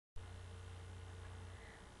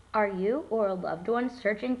Are you or a loved one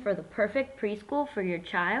searching for the perfect preschool for your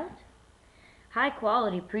child?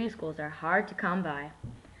 High-quality preschools are hard to come by.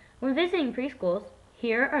 When visiting preschools,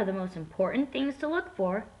 here are the most important things to look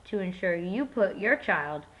for to ensure you put your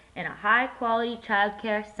child in a high-quality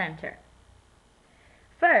childcare center.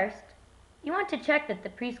 First, you want to check that the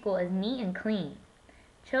preschool is neat and clean.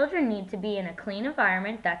 Children need to be in a clean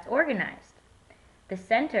environment that's organized. The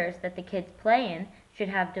centers that the kids play in should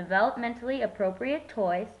have developmentally appropriate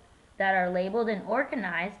toys that are labeled and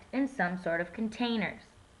organized in some sort of containers.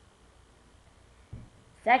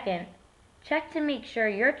 Second, check to make sure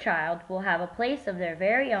your child will have a place of their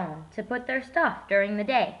very own to put their stuff during the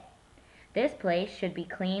day. This place should be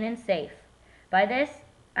clean and safe. By this,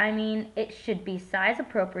 I mean it should be size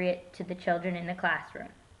appropriate to the children in the classroom.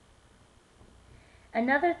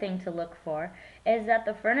 Another thing to look for is that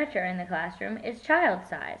the furniture in the classroom is child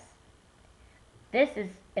size. This is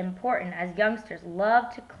important as youngsters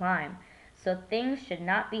love to climb, so things should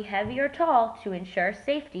not be heavy or tall to ensure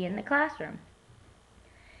safety in the classroom.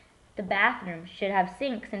 The bathrooms should have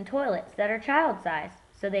sinks and toilets that are child size,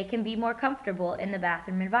 so they can be more comfortable in the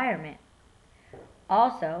bathroom environment.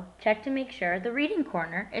 Also, check to make sure the reading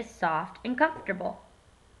corner is soft and comfortable.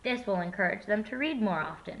 This will encourage them to read more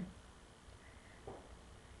often.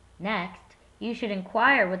 Next, you should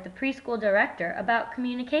inquire with the preschool director about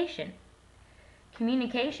communication.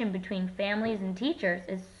 Communication between families and teachers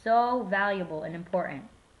is so valuable and important.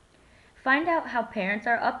 Find out how parents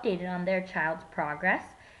are updated on their child's progress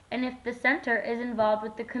and if the center is involved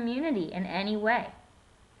with the community in any way.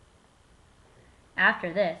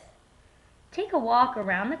 After this, take a walk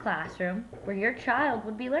around the classroom where your child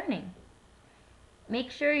would be learning.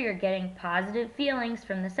 Make sure you're getting positive feelings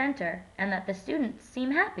from the center and that the students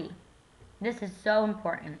seem happy. This is so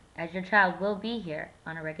important as your child will be here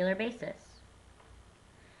on a regular basis.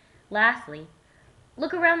 Lastly,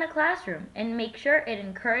 look around the classroom and make sure it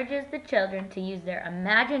encourages the children to use their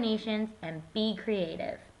imaginations and be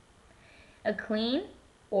creative. A clean,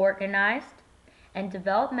 organized, and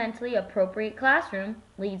developmentally appropriate classroom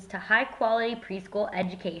leads to high-quality preschool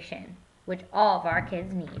education, which all of our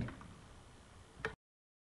kids need.